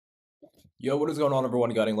Yo, what is going on everyone?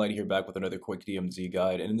 Guiding Light here back with another quick DMZ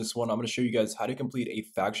guide. And in this one, I'm going to show you guys how to complete a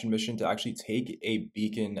faction mission to actually take a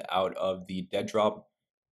beacon out of the dead drop.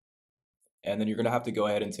 And then you're going to have to go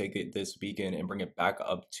ahead and take this beacon and bring it back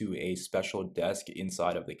up to a special desk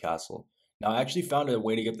inside of the castle. Now, I actually found a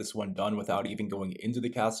way to get this one done without even going into the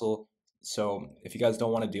castle. So if you guys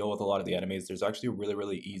don't want to deal with a lot of the enemies, there's actually a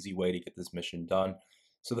really easy way to get this mission done.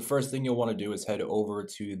 So the first thing you'll want to do is head over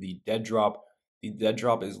to the dead drop. The dead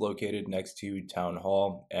drop is located next to Town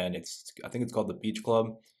Hall, and I think it's called the Beach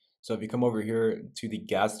Club. So if you come over here to the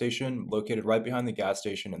gas station, located right behind the gas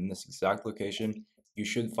station in this exact location, you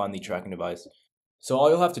should find the tracking device. So all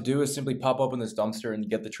you'll have to do is simply pop open this dumpster and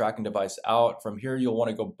get the tracking device out. From here, you'll want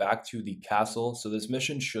to go back to the castle. So this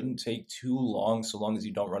mission shouldn't take too long, so long as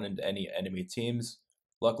you don't run into any enemy teams.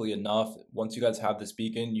 Luckily enough, once you guys have this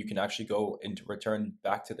beacon, you can actually go and return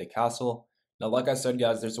back to the castle. Now, like I said,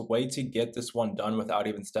 guys, there's a way to get this one done without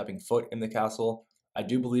even stepping foot in the castle. I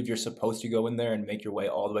do believe you're supposed to go in there and make your way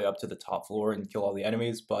all the way up to the top floor and kill all the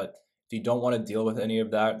enemies, but if you don't want to deal with any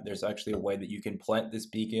of that, there's actually a way that you can plant this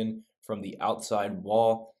beacon from the outside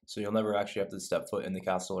wall, so you'll never actually have to step foot in the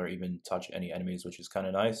castle or even touch any enemies, which is kind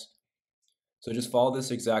of nice. So just follow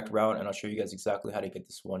this exact route, and I'll show you guys exactly how to get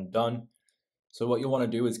this one done. So what you'll want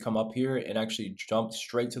to do is come up here and actually jump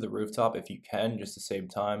straight to the rooftop if you can, just to save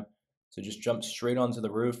time. So just jump straight onto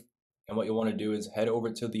the roof, and what you'll want to do is head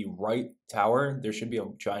over to the right tower. There should be a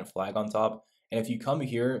giant flag on top. And if you come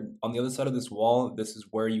here, on the other side of this wall, this is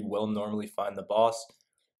where you will normally find the boss.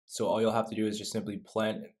 So all you'll have to do is just simply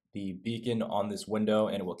plant the beacon on this window,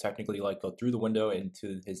 and it will technically go through the window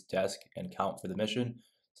into his desk and count for the mission.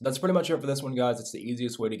 So that's pretty much it for this one, guys. It's the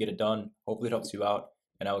easiest way to get it done. Hopefully it helps you out,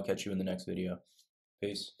 and I will catch you in the next video.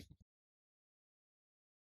 Peace.